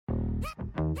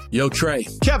Yo, Trey.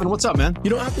 Kevin, what's up, man? You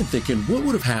know, I've been thinking, what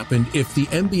would have happened if the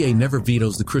NBA never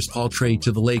vetoes the Chris Paul trade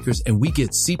to the Lakers and we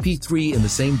get CP3 in the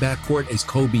same backcourt as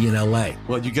Kobe in LA?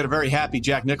 Well, you get a very happy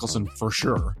Jack Nicholson for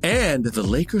sure. And the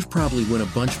Lakers probably win a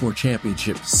bunch more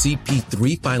championships.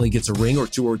 CP3 finally gets a ring or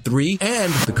 2 or 3,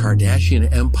 and the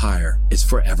Kardashian empire is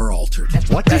forever altered.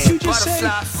 What did you just say?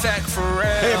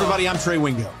 Hey, everybody, I'm Trey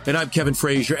Wingo. And I'm Kevin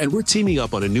Frazier, and we're teaming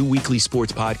up on a new weekly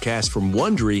sports podcast from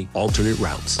Wondery, Alternate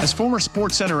Routes. As former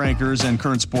Sports Center anchors and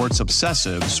current sports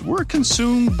obsessives, we're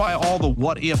consumed by all the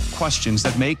what-if questions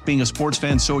that make being a sports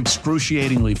fan so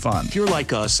excruciatingly fun. If you're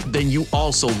like us, then you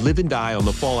also live and die on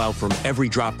the fallout from every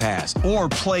drop pass. Or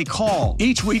play call.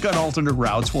 Each week on Alternate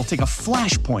Routes, we'll take a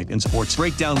flashpoint in sports,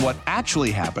 break down what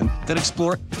actually happened, then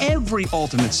explore every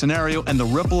alternate scenario and the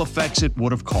ripple effects it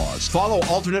would have caused. Follow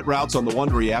Alternate Routes on the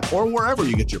Wondery app or wherever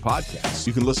you get your podcasts.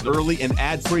 You can listen early and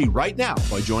ad-free right now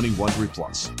by joining Wondery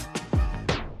Plus.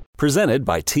 Presented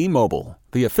by T-Mobile,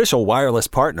 the official wireless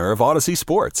partner of Odyssey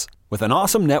Sports. With an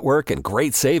awesome network and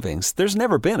great savings, there's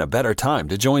never been a better time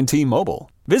to join T-Mobile.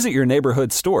 Visit your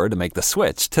neighborhood store to make the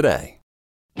switch today.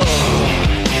 All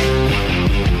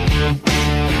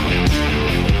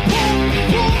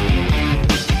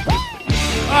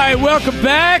right, welcome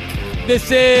back. This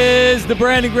is the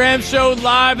Brandon Graham Show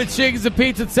live at Chickens and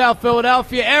Pizza in South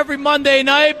Philadelphia every Monday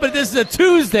night, but this is a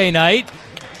Tuesday night.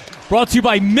 Brought to you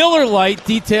by Miller Lite.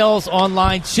 Details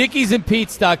online,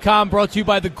 chickiesandpete's.com. Brought to you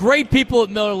by the great people at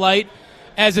Miller Lite,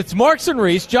 as it's Marks and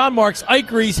Reese, John Marks,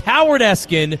 Ike Reese, Howard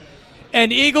Eskin,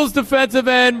 and Eagles defensive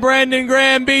end Brandon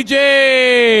Graham,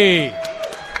 BG.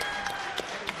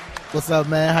 What's up,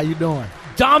 man? How you doing?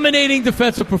 Dominating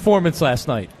defensive performance last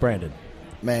night, Brandon.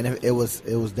 Man, it was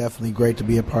definitely great to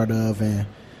be a part of, and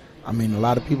I mean, a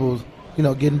lot of people,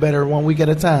 getting better 1 week at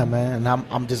a time, man. And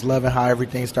I'm just loving how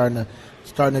everything's starting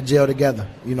to gel together,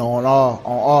 on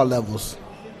all levels.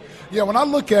 Yeah, when I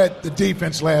look at the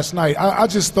defense last night, I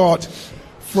just thought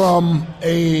from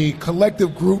a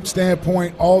collective group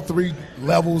standpoint, all three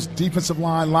levels, defensive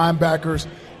line, linebackers,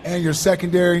 and your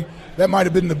secondary, that might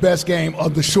have been the best game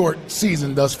of the short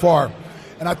season thus far.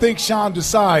 And I think Sean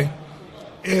Desai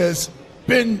has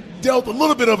been dealt a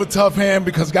little bit of a tough hand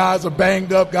because guys are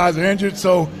banged up, guys are injured,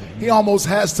 so he almost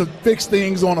has to fix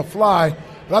things on the fly.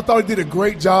 But I thought he did a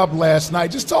great job last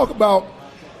night. Just talk about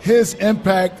his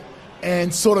impact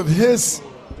and sort of his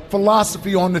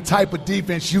philosophy on the type of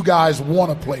defense you guys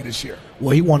want to play this year. Well,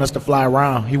 he wants us to fly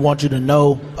around. He wants you to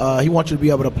know. He wants you to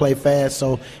be able to play fast.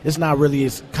 So it's not really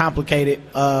as complicated,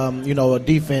 a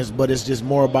defense, but it's just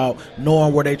more about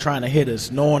knowing where they're trying to hit us,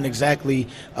 knowing exactly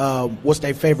what's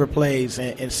their favorite plays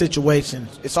and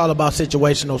situations. It's all about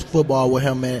situational football with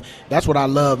him, man. That's what I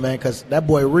love, man, because that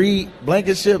boy Reed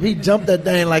Blankenship, he jumped that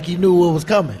thing like he knew what was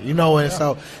coming, and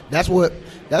so that's what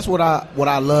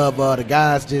I love. The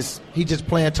guys he just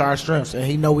playing to our strengths, and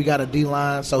he know we got a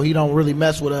D-line, so he don't really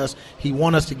mess with us. He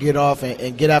want us to get off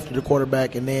and get after the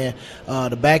quarterback, and then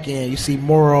the back end, you see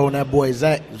Morrow and that boy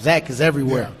Zach. Zach is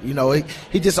everywhere. Yeah.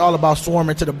 He just all about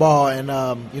swarming to the ball, and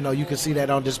you can see that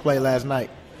on display last night.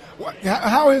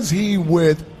 How is he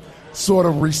with sort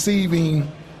of receiving,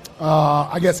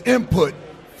 input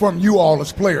from you all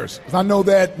as players? 'Cause I know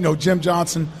that Jim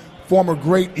Johnson, former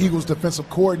great Eagles defensive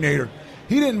coordinator,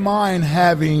 he didn't mind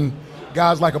having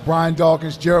guys like a Brian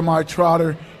Dawkins, Jeremiah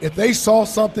Trotter. If they saw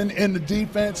something in the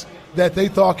defense that they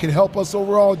thought could help us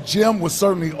overall, Jim was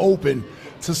certainly open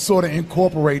to sort of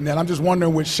incorporating that. I'm just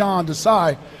wondering with Sean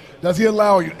Desai, does he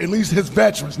allow at least his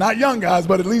veterans, not young guys,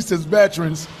 but at least his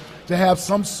veterans, to have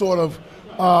some sort of,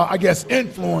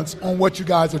 influence on what you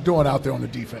guys are doing out there on the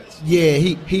defense? Yeah,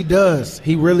 he does.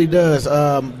 He really does.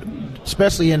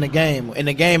 Especially in the game. In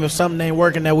the game, if something ain't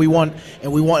working that we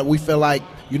we feel like,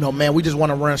 we just want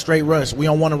to run straight rush. We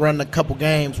don't want to run a couple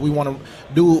games. We want to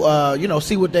do,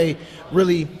 see what they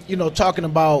really, talking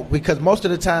about, because most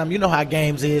of the time, how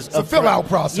games is. It's a fill-out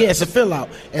process. Yeah, it's a fill-out.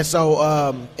 And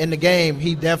so in the game,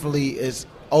 he definitely is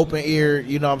open ear,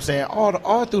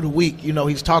 all through the week,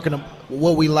 he's talking about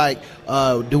what we like.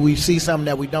 Do we see something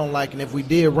that we don't like? And if we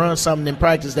did run something in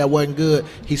practice that wasn't good,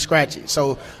 he scratched it.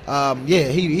 So,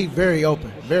 he very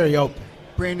open, very open.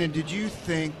 Brandon, did you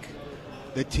think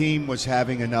the team was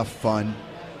having enough fun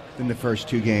in the first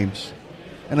two games?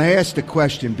 And I asked the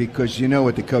question because you know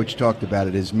what the coach talked about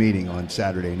at his meeting on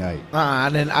Saturday night. I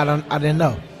didn't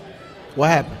know. What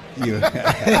happened?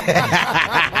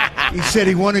 He said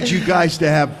he wanted you guys to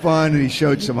have fun, and he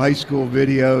showed some high school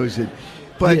videos.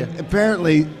 But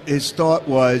apparently his thought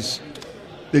was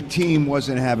the team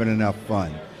wasn't having enough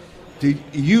fun. Do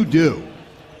you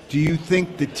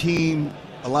think the team,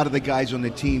 a lot of the guys on the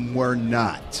team were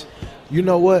not? You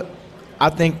know what? I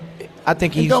think I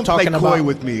think he's don't talking play about. coy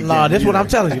with me again, No, this is what either. I'm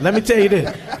telling you. Let me tell you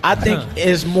this. I think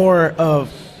it's more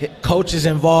of coaches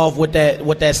involved with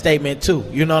that statement too.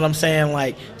 You know what I'm saying?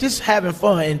 Like just having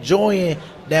fun, enjoying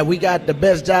that we got the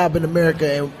best job in America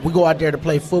and we go out there to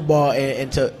play football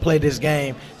and to play this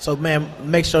game. So, man,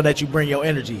 make sure that you bring your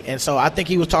energy. And so I think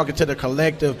he was talking to the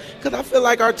collective because I feel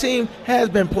like our team has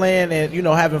been playing and,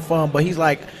 having fun. But he's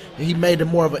like, he made it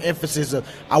more of an emphasis of,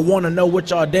 I want to know what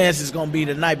y'all dance is going to be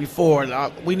the night before.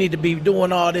 We need to be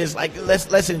doing all this. Like,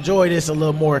 let's enjoy this a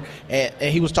little more. And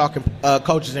he was talking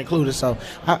coaches included. So,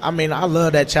 I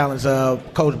love that challenge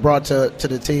Coach brought to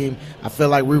the team. I feel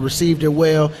like we received it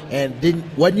well. And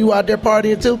wasn't you out there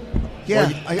partying too? Yeah.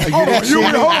 Hold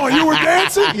on, you were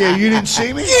dancing? Yeah, you didn't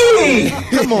see me?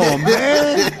 Come on,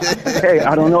 man. Hey,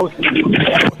 I don't know.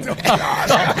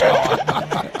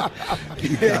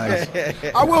 You guys.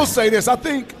 I will say this. I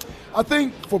think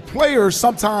for players,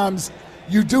 sometimes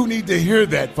you do need to hear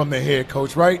that from the head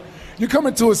coach, right? You come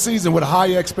into a season with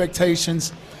high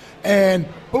expectations, and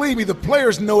believe me, the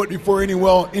players know it before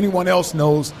anyone else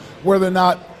knows whether or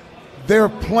not they're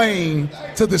playing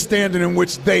to the standard in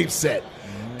which they've set.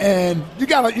 And you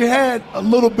had a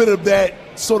little bit of that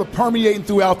sort of permeating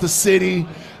throughout the city.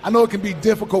 I know it can be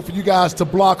difficult for you guys to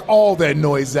block all that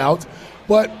noise out,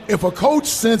 but if a coach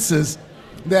senses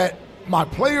that my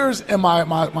players and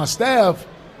my staff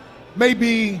may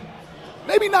be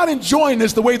not enjoying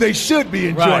this the way they should be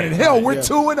enjoying it. Hell, we're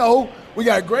 2-0. We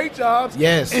got great jobs.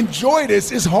 Yes. Enjoy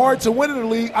this. It's hard to win in the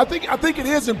league. I think it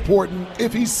is important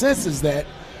if he senses that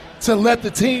to let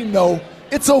the team know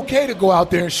it's okay to go out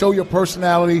there and show your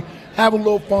personality, have a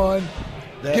little fun,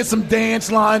 get some dance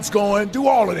lines going, do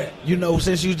all of that.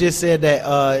 Since you just said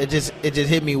that, it just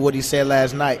hit me what he said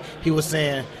last night. He was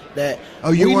saying that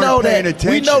you weren't paying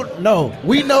attention.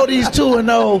 We know these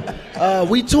 2-0.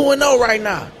 We 2-0 right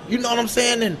now. You know what I'm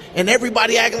saying? And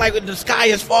everybody acting like the sky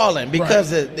is falling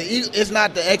because it's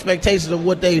not the expectations of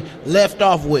what they left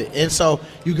off with. And so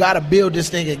you got to build this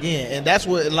thing again. And that's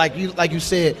what, like you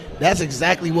said, that's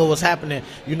exactly what was happening.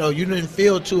 You didn't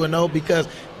feel 2-0 because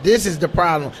this is the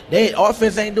problem.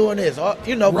 Offense ain't doing this. But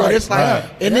it's like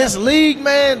in this league,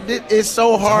 man, it's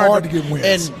so hard to get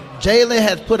wins. And Jalen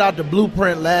has put out the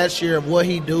blueprint last year of what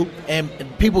he do, and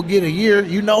people get a year.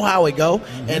 You know how it go,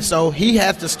 and so he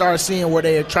has to start seeing where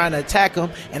they are trying to attack him.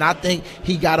 And I think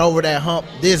he got over that hump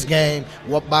this game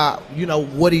by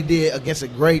what he did against a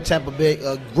great Tampa Bay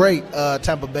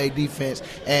defense.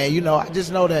 And I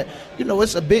just know that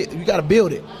it's a bit. You got to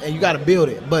build it, and you got to build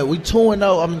it. But we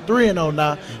 2-0. I'm 3-0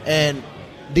 now, and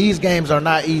these games are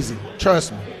not easy.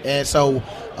 Trust me. And so.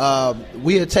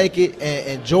 We'll take it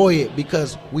and enjoy it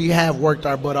because we have worked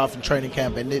our butt off in training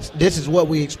camp, and this is what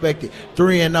we expected.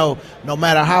 3-0, no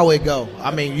matter how it go.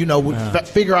 We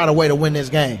figure out a way to win this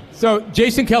game. So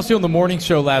Jason Kelce on the morning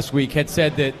show last week had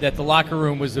said that the locker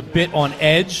room was a bit on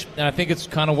edge, and I think it's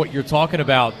kind of what you're talking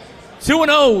about.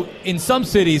 2-0 in some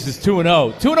cities is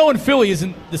 2-0. 2-0 in Philly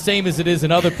isn't the same as it is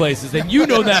in other places, and you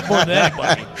know that more than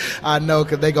anybody. I know,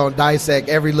 because they're going to dissect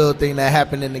every little thing that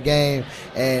happened in the game,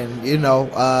 and,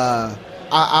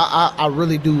 I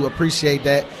really do appreciate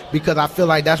that because I feel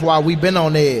like that's why we've been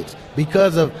on edge,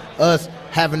 because of us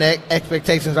having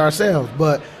expectations ourselves.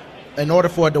 But in order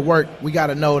for it to work, we got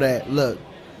to know that, look,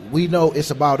 we know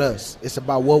it's about us. It's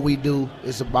about what we do.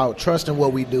 It's about trusting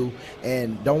what we do.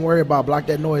 And don't worry about block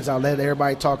that noise out. Let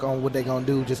everybody talk on what they're going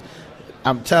to do. Just,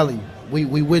 I'm telling you,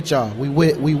 we with y'all.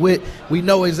 We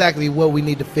know exactly what we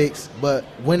need to fix. But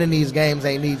winning these games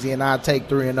ain't easy, and I'll take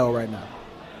 3-0 right now.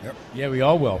 Yep. Yeah, we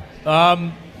all will.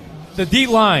 The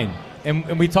D-line,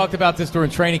 and we talked about this during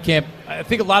training camp. I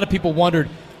think a lot of people wondered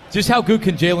just how good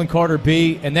can Jalen Carter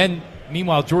be, and then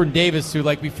meanwhile, Jordan Davis, who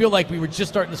we feel like we were just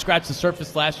starting to scratch the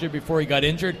surface last year before he got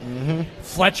injured. Mm-hmm.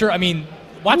 Fletcher,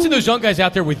 watching those young guys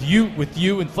out there with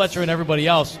you and Fletcher and everybody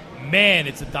else, man,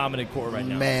 it's a dominant core right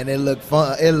now. Man, it looked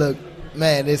fun.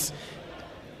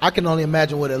 I can only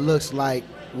imagine what it looks like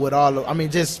with all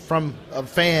of, just from a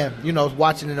fan,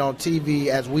 watching it on TV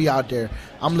as we out there.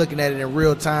 I'm looking at it in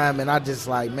real time, and I just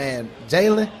like, man,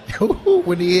 Jalen,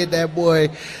 when he hit that boy,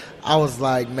 I was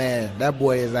like, man, that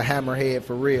boy is a hammerhead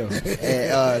for real.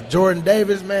 And Jordan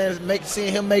Davis, man,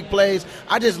 seeing him make plays,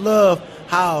 I just love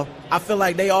how I feel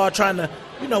like they all trying to,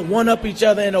 one-up each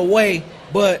other in a way.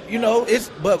 But, this is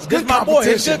my boy.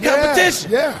 It's good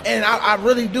competition. Yeah. And I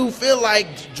really do feel like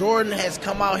Jordan has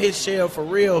come out his shell for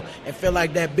real and feel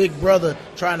like that big brother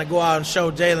trying to go out and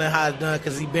show Jalen how it's done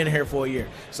because he's been here for a year.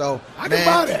 So, I can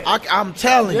buy that. I'm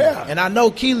telling you. And I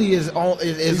know Keely is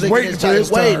waiting for his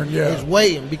turn. He's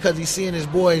waiting because he's seeing his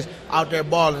boys out there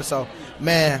balling. So,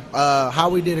 Man,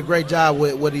 Howie did a great job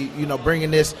with what he,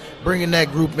 bringing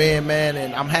that group in, man.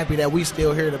 And I'm happy that we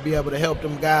still here to be able to help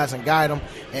them guys and guide them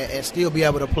and still be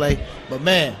able to play. But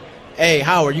man, hey,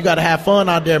 Howard, you got to have fun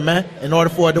out there, man, in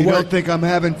order for it to work. You don't think I'm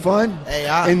having fun?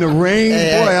 Hey, in the rain?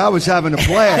 I was having a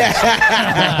blast.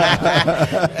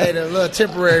 Hey, the little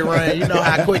temporary rain, you know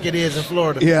how quick it is in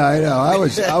Florida. Yeah, I know. I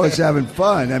was having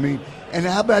fun. I mean, and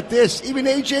how about this? Even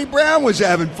A.J. Brown was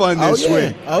having fun this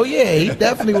week. Oh, yeah, he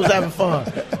definitely was having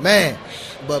fun. Man,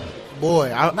 but, boy.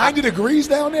 90 degrees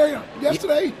down there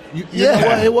yesterday? You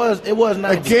know what? It was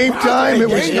 90. At game time, it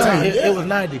was 90. It was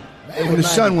 90. When the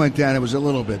sun went down, it was a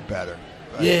little bit better.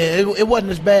 Right? Yeah, it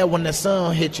wasn't as bad when the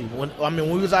sun hit you. When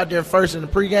we was out there first in the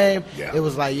pregame, it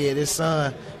was like, this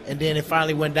sun. And then it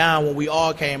finally went down when we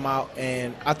all came out,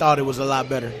 and I thought it was a lot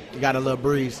better. You got a little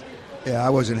breeze. Yeah,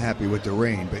 I wasn't happy with the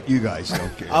rain, but you guys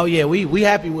don't care. Oh, yeah, we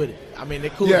happy with it. I mean,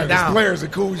 it cools you down. Yeah, as players,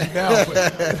 it cools you down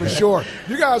for sure.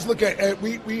 You guys look at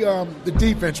the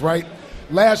defense, right?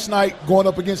 Last night, going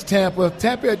up against Tampa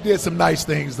did some nice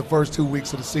things the first 2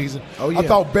 weeks of the season. Oh, yeah. I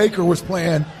thought Baker was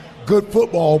playing good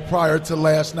football prior to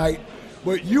last night,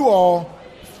 but you all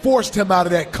forced him out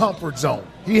of that comfort zone.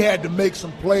 He had to make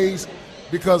some plays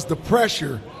because the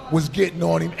pressure was getting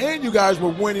on him, and you guys were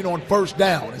winning on first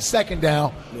down and second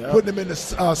down, putting him in the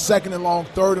second and long,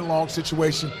 third and long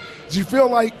situation. Did you feel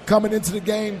like coming into the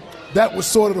game that was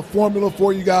sort of the formula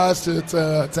for you guys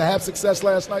to have success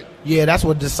last night? Yeah, that's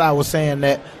what Desai was saying,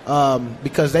 that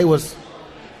because they was,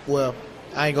 well,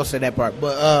 I ain't going to say that part,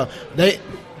 but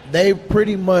they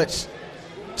pretty much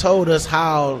told us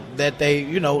how that they,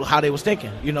 how they was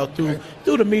thinking,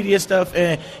 through the media stuff.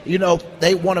 And,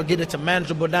 they want to get it to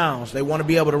manageable downs. They want to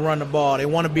be able to run the ball. They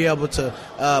want to be able to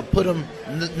put them,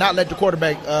 not let the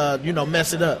quarterback,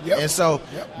 mess it up. And so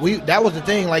that was the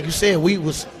thing. Like you said, we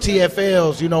was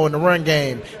TFLs, in the run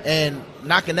game, and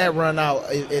knocking that run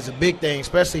out is a big thing,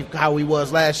 especially how we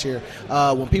was last year.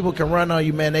 When people can run on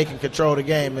you, man, they can control the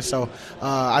game. And so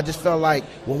I just felt like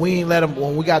when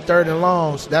we got third and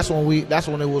longs, that's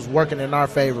when it was working in our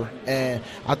favor. And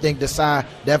I think Desai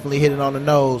definitely hit it on the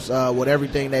nose with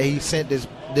everything that he sent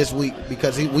this week,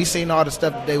 because we seen all the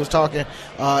stuff that they was talking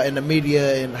in the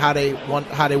media and how they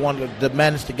wanted to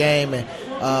manage the game,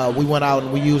 and we went out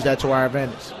and we used that to our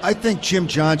advantage. I think Jim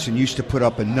Johnson used to put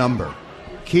up a number.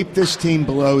 Keep this team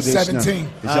below this 17.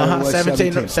 Number.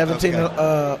 17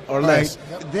 okay. Or less.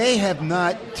 Right. They have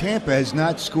not. Tampa has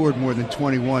not scored more than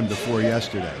 21 before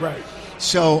yesterday. Right.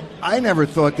 So I never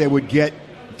thought they would get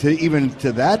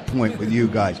to that point with you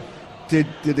guys. Did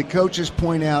the coaches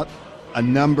point out a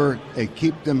number? They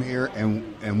keep them here,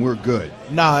 and we're good.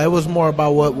 No, it was more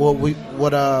about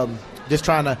what just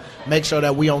trying to make sure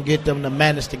that we don't get them to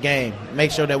manage the game.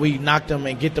 Make sure that we knock them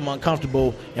and get them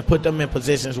uncomfortable and put them in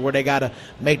positions where they got to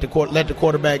let the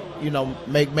quarterback,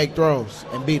 make throws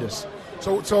and beat us.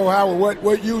 So Howard,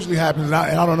 what usually happens, and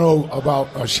I don't know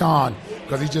about Sean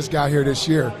because he just got here this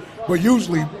year, but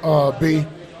usually,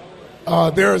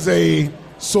 there's a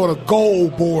sort of goal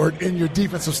board in your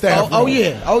defensive staff. Oh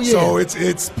yeah. So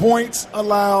it's points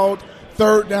allowed,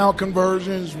 third down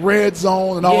conversions, red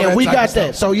zone, and all that. Yeah, we got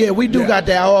that. So we got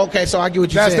that. Oh, okay. So I get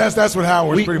what you're saying. That's what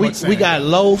Howard's pretty much saying. We got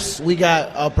loafs, we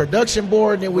got a production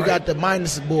board, and then we got the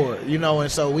minus board.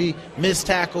 And so we miss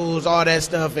tackles, all that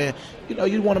stuff, and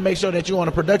you want to make sure that you're on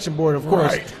a production board, of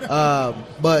course. Right.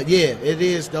 But yeah, it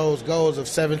is those goals of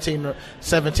 17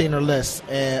 or less,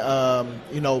 and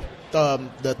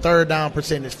the third down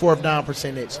percentage, fourth down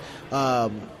percentage.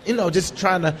 Just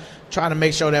trying to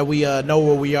make sure that we know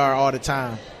where we are all the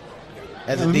time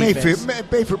as a defense.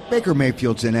 Baker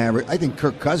Mayfield's an average. I think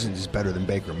Kirk Cousins is better than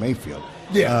Baker Mayfield.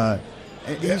 Yeah.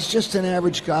 He's just an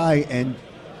average guy, and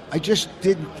I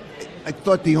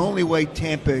thought the only way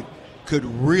Tampa could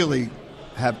really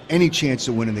have any chance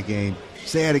of winning the game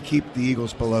is they had to keep the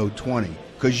Eagles below 20,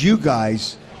 because you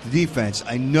guys, the defense,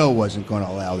 I know wasn't going to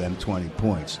allow them 20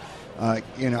 points. I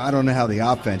don't know how the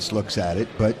offense looks at it,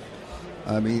 but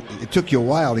I mean, it took you a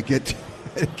while to get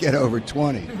over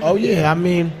 20. Oh yeah, I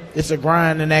mean, it's a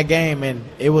grind in that game, and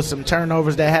it was some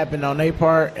turnovers that happened on their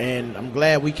part, and I'm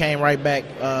glad we came right back,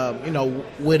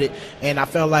 with it. And I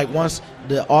felt like once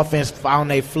the offense found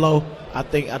their flow, I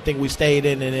think we stayed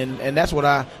in, and that's what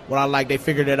I like. They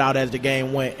figured it out as the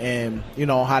game went, and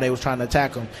how they was trying to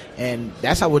attack them, and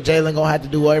that's how what Jalen gonna have to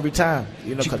do every time.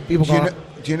 Because people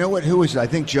Do you know who was it? I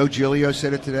think Joe Giglio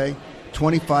said it today.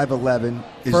 25-11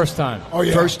 is first time. Oh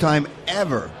yeah, first time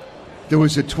ever there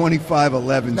was a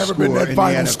 25-11 Never score been that in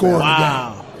final the NFL. score.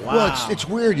 Wow. Well, it's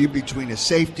weird. You between a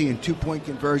safety and 2-point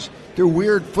conversion. They're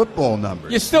weird football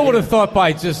numbers. You still would have thought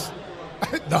by just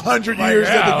the 100 years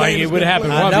that the game it would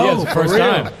happen I once. know, Yeah, it's the first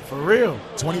time. For real.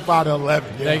 25-11.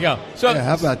 Yeah. There you go. So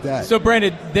how about that? So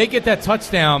Brandon, they get that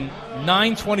touchdown.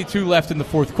 9:22 left in the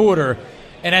fourth quarter,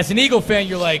 and as an Eagle fan,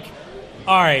 you're like,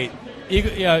 all right,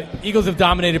 Eagles have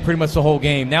dominated pretty much the whole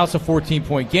game. Now it's a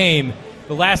 14-point game.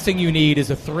 The last thing you need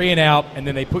is a 3-and-out, and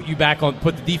then they put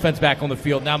the defense back on the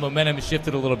field. Now momentum has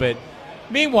shifted a little bit.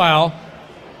 Meanwhile,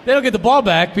 they don't get the ball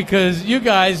back because you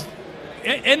guys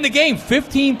end the game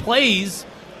 15 plays,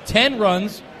 10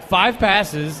 runs, 5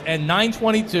 passes, and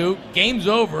 9:22. Game's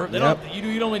over.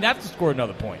 You don't even have to score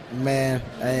another point. Man,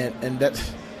 and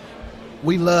that's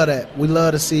we love that. We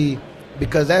love to see,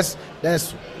 because that's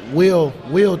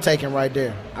will taking right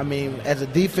there. I mean, as a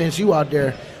defense, you out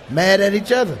there mad at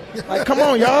each other. Like, come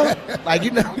on, y'all. Like,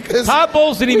 because Todd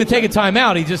Bowles didn't even take a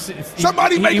timeout. He just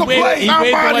Somebody make a play. He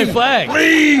waved the white flag.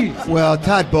 Please. Well,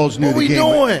 Todd Bowles knew What we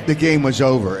doing? the game was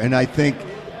over, and I think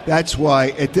that's why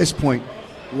at this point,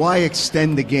 why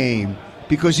extend the game?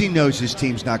 Because he knows his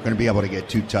team's not going to be able to get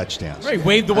 2 touchdowns. Right,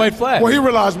 waved the white flag. Well, he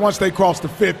realized once they cross the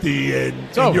 50 and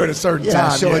you're at a certain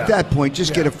time. So at that point,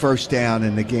 just get a first down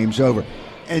and the game's over.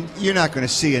 And you're not going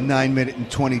to see a 9-minute and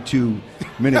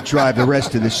 22-minute drive the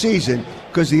rest of the season,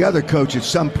 because the other coach at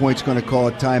some point is going to call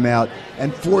a timeout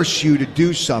and force you to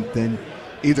do something,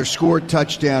 either score a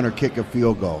touchdown or kick a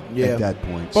field goal at that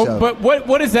point. But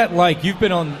what is that like? You've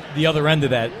been on the other end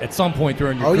of that at some point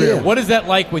during your career. Yeah. What is that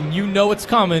like when you know it's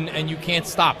coming and you can't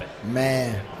stop it?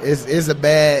 Man, it's a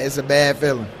bad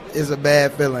feeling. It's a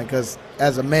bad feeling because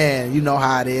as a man, you know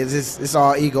how it is. It's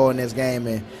all ego in this game,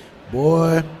 and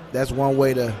boy, that's one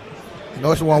way to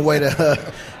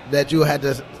that you had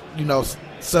to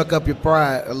suck up your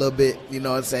pride a little bit,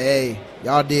 and say, hey,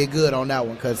 y'all did good on that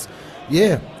one, because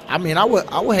I mean, I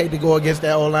would hate to go against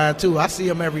that O-line too. I see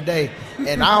them every day,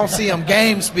 and I don't see them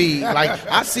game speed. Like,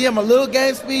 I see them a little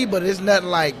game speed, but it's nothing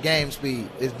like game speed.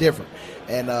 It's different.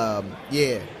 And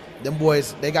them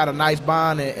boys, they got a nice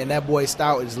bond, and that boy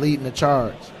Stout is leading the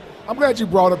charge. I'm glad you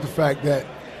brought up the fact that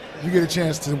you get a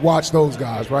chance to watch those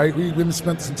guys, right? We've been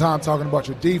spending some time talking about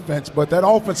your defense, but that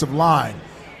offensive line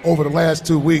over the last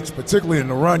 2 weeks, particularly in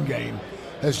the run game,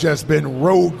 has just been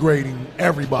road grading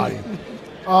everybody.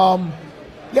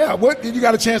 What you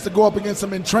got a chance to go up against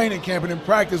them in training camp and in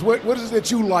practice? What is it that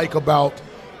you like about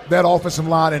that offensive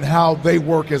line and how they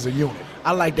work as a unit?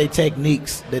 I like their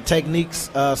techniques.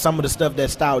 Some of the stuff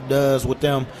that Stout does with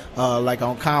them, like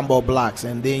on combo blocks,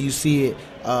 and then you see it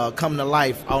come to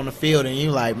life on the field, and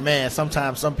you're like, man,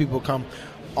 sometimes some people come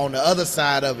on the other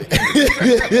side of it,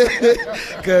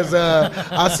 because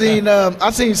I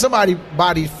seen somebody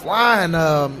body flying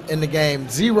in the game,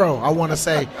 0, I want to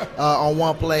say, on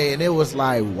one play, and it was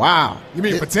like, wow. You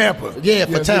mean for Tampa? Yeah,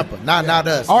 for Tampa, not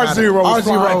us. Our Zero was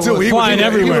flying too. He was flying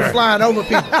everywhere. He was flying over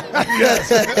people.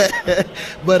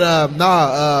 But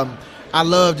I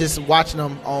love just watching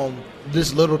them on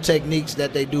just little techniques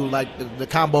that they do, like the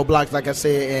combo blocks, like I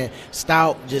said, and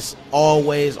Stout just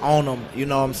always on them. You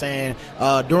know what I'm saying?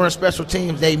 During special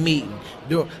teams, they meet.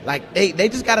 They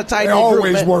just got a tight group.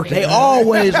 Always working. They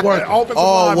always working.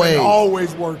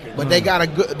 Always working. But they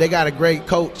got a great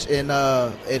coach in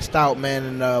Stout,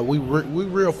 man, and we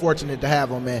real fortunate to have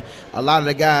him, man. A lot of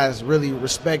the guys really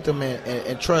respect him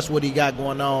and trust what he got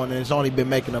going on, and it's only been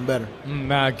making them better.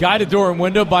 Guided door and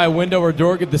window. Buy a window or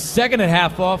door. Get the second and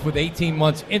half off with 18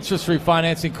 months interest-free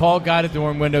financing. Call Guided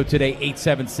Door and Window today,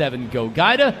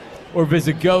 877-GO-GUIDA, or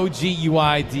visit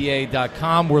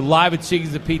GoGuida.com. We're live at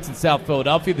Chickies and Pete's in South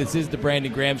Philadelphia. This is the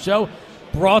Brandon Graham Show,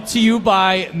 brought to you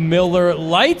by Miller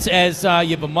Lite, as you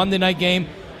have a Monday night game.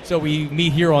 So we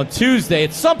meet here on Tuesday.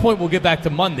 At some point, we'll get back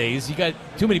to Mondays. You got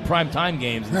too many primetime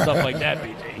games and stuff like that,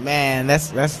 BJ. Man,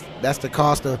 that's the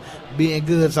cost of being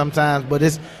good sometimes. But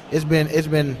it's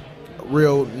been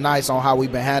real nice on how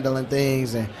we've been handling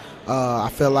things, and I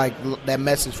feel like that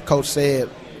message Coach said,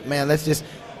 man, let's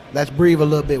breathe a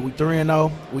little bit. We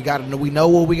 3-0. We know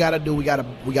what we gotta do. We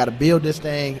gotta build this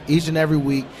thing each and every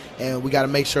week, and we gotta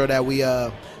make sure that we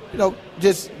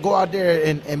just go out there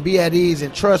and be at ease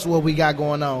and trust what we got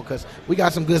going on, because we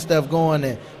got some good stuff going,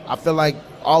 and I feel like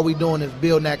all we doing is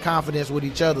building that confidence with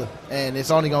each other, and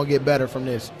it's only gonna get better from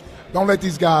this. Don't let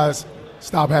these guys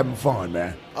stop having fun,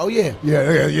 man. Oh, yeah.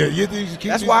 Yeah.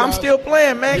 That's why I'm still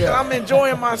playing, man, because I'm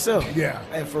enjoying myself. Yeah.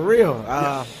 And for real,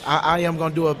 I am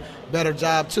going to do a better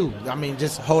job, too. I mean,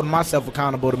 just holding myself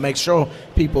accountable to make sure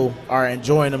people are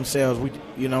enjoying themselves.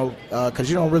 because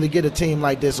you don't really get a team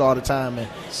like this all the time.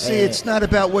 It's not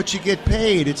about what you get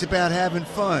paid. It's about having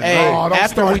fun. Hey,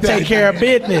 after we take care of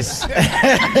business.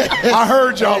 I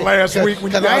heard y'all last week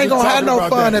when you guys I ain't were gonna have talking no about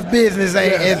fun that. if business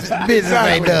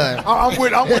ain't done. I'm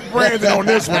with Brandon on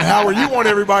this one, Howard. You want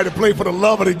everybody to play for the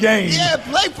love of the game. Yeah,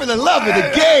 play for the love of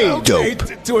the game. Okay,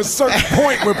 to a certain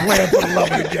point, we're playing for the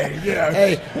love of the game. Yeah.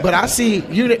 Hey, but I see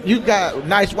you got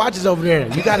nice watches over there.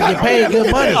 You got to get paid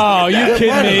good money. Oh, you Good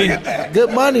kidding money. me?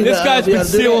 Good money. This guy's been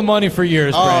stealing money for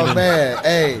years, Brandon. Oh man,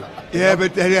 hey. Yeah,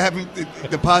 but they haven't.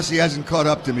 The posse hasn't caught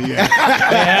up to me yet.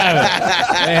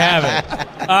 They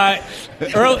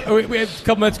haven't. Early, a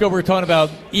couple minutes ago, we were talking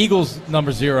about Eagles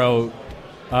number 0,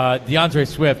 DeAndre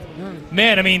Swift.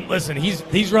 Man, I mean, listen,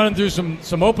 he's running through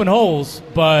some open holes,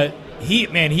 but he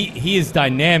is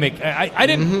dynamic. I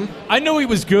didn't. I know he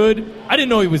was good. I didn't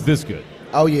know he was this good.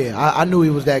 Oh yeah, I knew he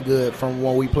was that good from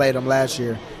when we played him last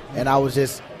year, and I was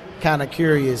just kind of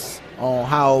curious on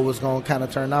how it was going to kind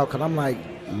of turn out because I'm like,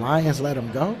 Lions let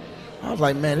him go? I was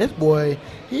like, man, this boy,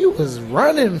 he was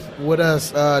running with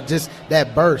us, just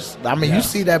that burst. I mean, you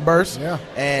see that burst,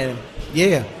 and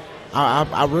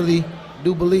I really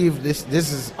do believe this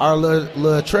is our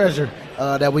little treasure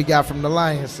that we got from the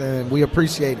Lions, and we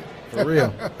appreciate it for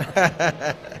real.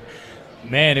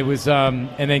 Man, it was, and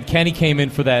then Kenny came in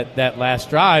for that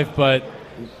last drive, but.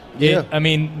 I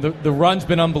mean, the run's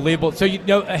been unbelievable. So,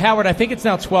 Howard, I think it's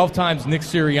now 12 times Nick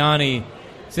Sirianni,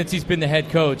 since he's been the head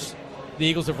coach, the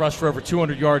Eagles have rushed for over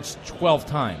 200 yards 12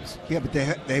 times. Yeah, but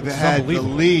they've had the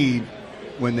lead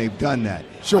when they've done that.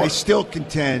 Sure. I still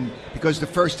contend, because the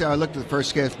first time I looked at the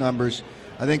first half numbers,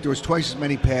 I think there was twice as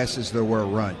many passes as there were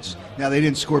runs. Now, they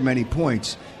didn't score many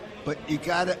points, but you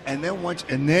got to, and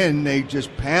then they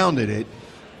just pounded it.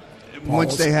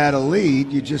 Once they had a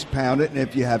lead, you just pound it, and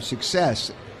if you have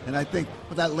success. And I think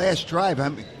with that last drive,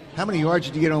 how many yards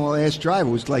did you get on the last drive? It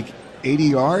was like 80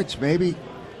 yards, maybe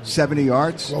 70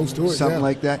 yards, close to it, something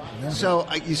like that. Yeah. So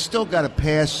you still got to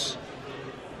pass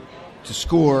to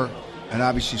score, and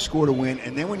obviously score to win.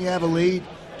 And then when you have a lead,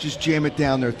 just jam it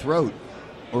down their throat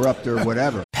or up their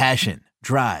whatever. Passion,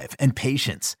 drive, and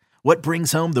patience. What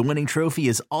brings home the winning trophy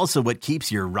is also what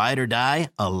keeps your ride or die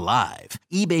alive.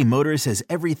 eBay Motors has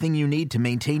everything you need to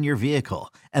maintain your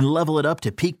vehicle and level it up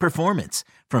to peak performance,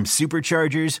 from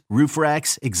superchargers, roof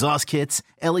racks, exhaust kits,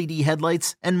 LED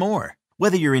headlights, and more.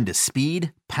 Whether you're into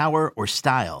speed, power, or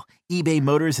style, eBay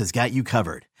Motors has got you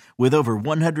covered. With over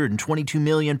 122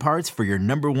 million parts for your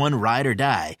number one ride or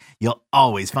die, you'll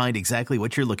always find exactly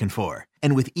what you're looking for.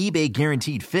 And with eBay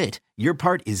Guaranteed Fit, your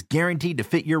part is guaranteed to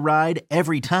fit your ride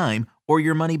every time or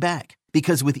your money back.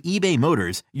 Because with eBay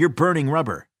Motors, you're burning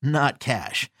rubber, not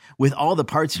cash. With all the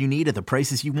parts you need at the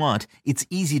prices you want, it's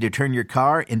easy to turn your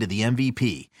car into the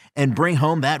MVP and bring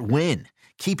home that win.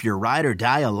 Keep your ride or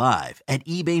die alive at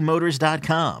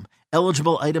ebaymotors.com.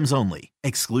 Eligible items only.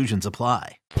 Exclusions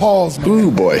apply. Pause, man. Ooh,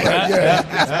 boy. He's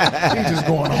just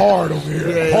going hard over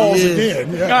here. Pause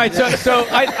again. Yeah. All right, so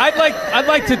I'd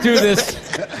like to do this.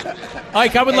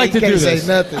 Ike, I would like to do this. Say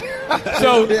nothing.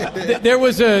 So there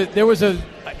was a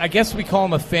I guess we call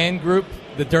them a fan group,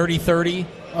 the Dirty 30.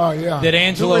 Oh yeah. That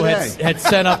Angelo had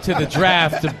sent up to the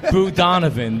draft to boo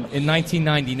Donovan in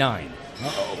 1999.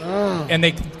 And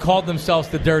they called themselves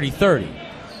the Dirty 30.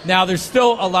 Now, there's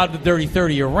still a lot of the Dirty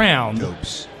 30 around.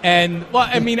 Oops. And, well,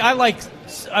 I mean, I like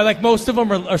most of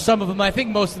them, or some of them. I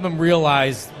think most of them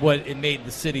realized what it made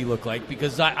the city look like,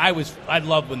 because I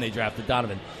loved when they drafted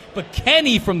Donovan. But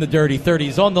Kenny from the Dirty 30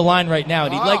 is on the line right now,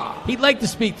 and he'd like to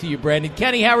speak to you, Brandon.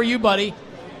 Kenny, how are you, buddy?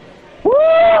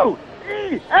 Woo!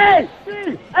 E-A-C-L-E-S!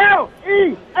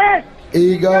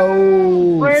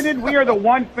 Eagles. Brandon, we are the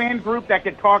one fan group that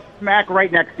can talk smack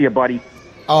right next to you, buddy.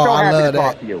 Oh, so I happy love to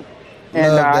talk that. to you.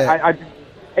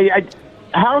 And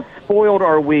how spoiled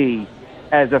are we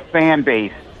as a fan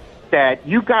base that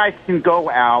you guys can go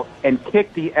out and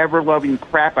kick the ever-loving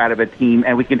crap out of a team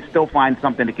and we can still find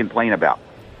something to complain about?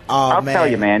 I'll tell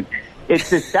you, man. It's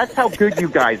just, that's how good you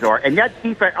guys are. And that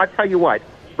defense, I'll tell you what,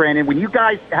 Brandon, when you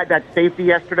guys had that safety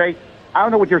yesterday, I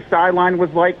don't know what your sideline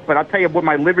was like, but I'll tell you what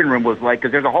my living room was like,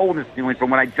 because there's a hole in the ceiling from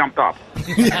when I jumped up.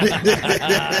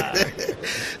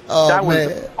 That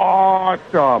was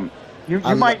awesome. You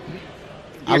might.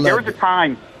 There was a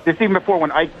time, this even before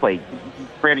when Ike played.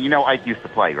 Brandon, you know Ike used to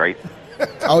play, right?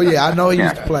 Oh, yeah, I know he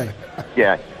used to play.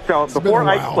 Yeah. So before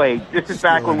Ike played, this is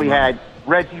back when we had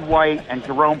Reggie White and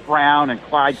Jerome Brown and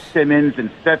Clyde Simmons and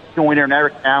Seth Joyner and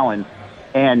Eric Allen.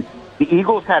 And the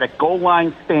Eagles had a goal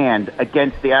line stand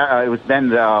against the it was then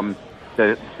the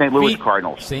St. Louis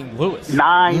Cardinals. St. Louis.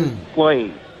 9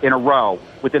 plays in a row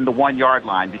within the 1 yard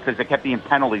line because they kept being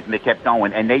penalties and they kept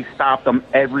going, and they stopped them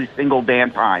every single damn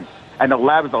time. And that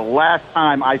was the last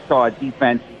time I saw a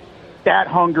defense that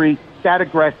hungry, that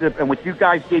aggressive. And what you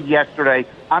guys did yesterday,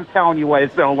 I'm telling you what,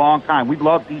 it's been a long time. We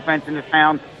love defense in this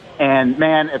town. And,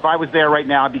 man, if I was there right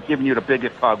now, I'd be giving you the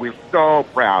biggest hug. We're so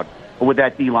proud of what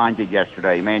that D-line did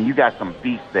yesterday. Man, you got some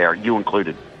beasts there, you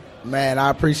included. Man, I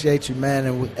appreciate you, man.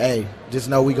 And, hey, just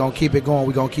know we're going to keep it going.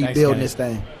 We're going to keep building this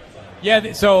thing.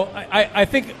 Yeah, so I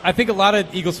think a lot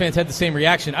of Eagles fans had the same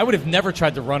reaction. I would have never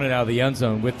tried to run it out of the end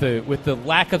zone with the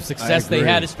lack of success they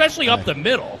had, especially up the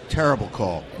middle. Terrible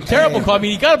call. Terrible call. I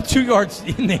mean, he got up 2 yards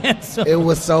in the end zone. It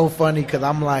was so funny because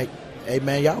I'm like, hey,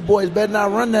 man, y'all boys better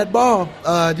not run that ball.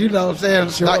 You know what I'm saying?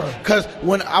 Sure. Because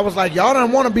when I was like, y'all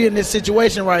don't want to be in this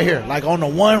situation right here. Like on the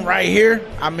one right here,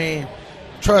 I mean,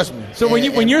 trust me. So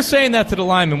when you're saying that to the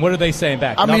linemen, what are they saying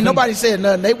back? I mean, nobody said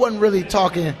nothing. They wasn't really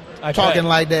talking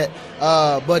like that.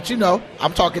 But, you know,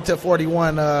 I'm talking to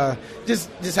 41, just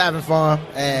having fun.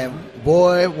 And,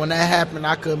 boy, when that happened,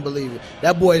 I couldn't believe it.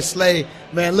 That boy Slay,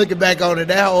 man, looking back on it,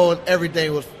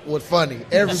 everything was funny.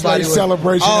 Everybody was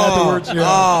celebration afterwards. Yeah.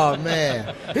 Oh,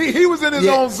 man. He was in his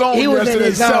own zone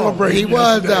yesterday celebrating. He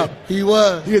was, though. He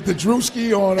was. He hit the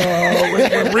Drewski on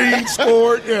when Reed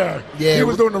scored. Yeah. He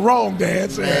was doing the wrong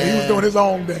dance. He was doing his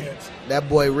own dance. That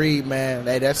boy Reed, man,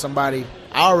 that's somebody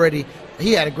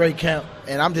he had a great camp,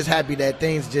 and I'm just happy that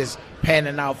things just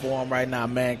panning out for him right now,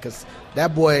 man, because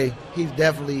that boy, he's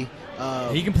definitely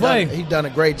he can play. He's done a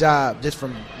great job just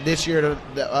from this year to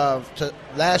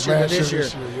last year to this year.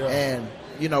 Yeah. And,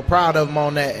 you know, proud of him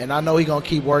on that, and I know he's going to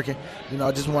keep working. You know,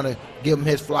 I just want to give him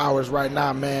his flowers right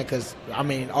now, man, because, I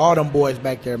mean, all them boys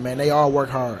back there, man, they all work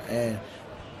hard, and,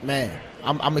 man,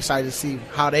 I'm excited to see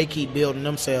how they keep building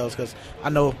themselves because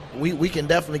I know we can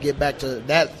definitely get back to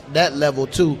that level,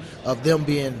 too, of them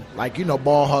being, like, you know,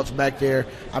 ball hawks back there.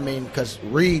 I mean, because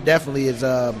Reed definitely is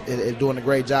doing a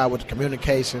great job with the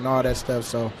communication and all that stuff.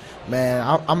 So, man,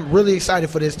 I'm really excited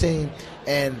for this team.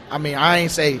 And, I mean, I ain't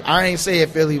say it,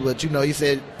 Philly, but, you know, you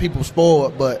said people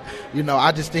spoiled. But, you know,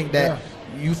 I just think that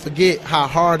you forget how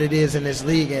hard it is in this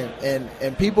league,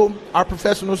 and people are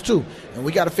professionals too, and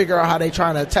we got to figure out how they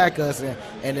trying to attack us,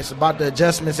 and it's about the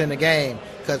adjustments in the game,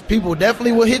 because people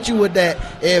definitely will hit you with that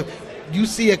if you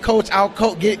see a coach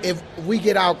if we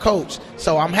get out coached.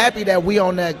 So I'm happy that we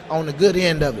on the good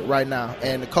end of it right now,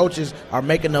 and the coaches are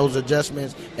making those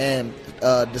adjustments and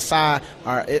decide.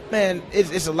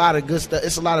 It's a lot of good stuff.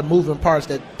 It's a lot of moving parts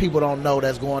that people don't know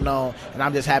that's going on, and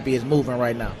I'm just happy it's moving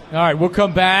right now. All right, we'll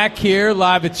come back here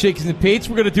live at Chickens and Pete's.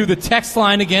 We're going to do the text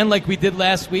line again like we did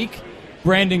last week.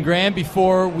 Brandon Graham,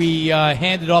 before we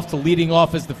hand it off to leading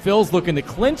off as the Phils looking to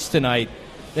clinch tonight.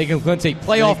 They can clinch a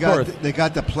playoff berth. They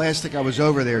got the plastic. I was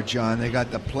over there, John. They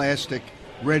got the plastic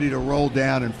ready to roll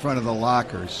down in front of the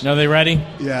lockers. No, they ready?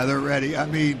 Yeah, they're ready. I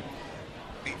mean,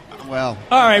 well.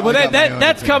 All right, well,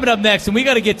 that's coming up next, and we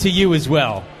got to get to you as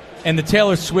well. And the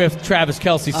Taylor Swift, Travis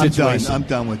Kelce situation. I'm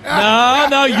done with it.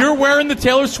 No, you're wearing the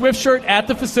Taylor Swift shirt at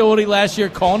the facility last year,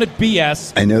 calling it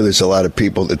BS. I know there's a lot of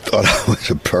people that thought I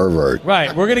was a pervert.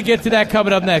 Right, we're going to get to that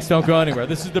coming up next. Don't go anywhere.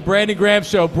 This is the Brandon Graham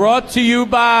Show, brought to you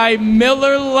by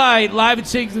Miller Lite, live at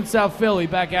Chickens in South Philly.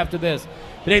 Back after this.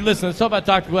 But hey, listen, let's talk about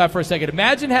Dr. Glatt for a second.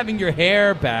 Imagine having your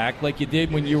hair back like you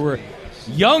did when you were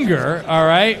younger, all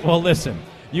right? Well, listen.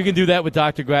 You can do that with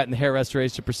Dr. Glatt and the hair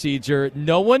restoration procedure.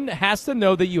 No one has to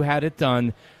know that you had it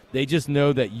done. They just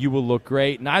know that you will look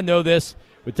great. And I know this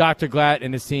with Dr. Glatt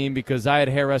and his team because I had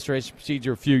a hair restoration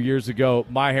procedure a few years ago.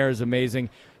 My hair is amazing.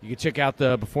 You can check out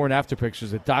the before and after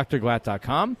pictures at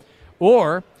drglatt.com.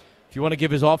 Or if you want to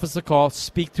give his office a call,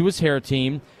 speak to his hair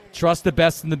team. Trust the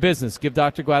best in the business. Give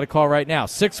Dr. Glatt a call right now.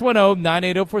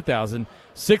 610-980-4000,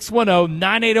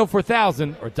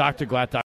 610-980-4000, or drglatt.com.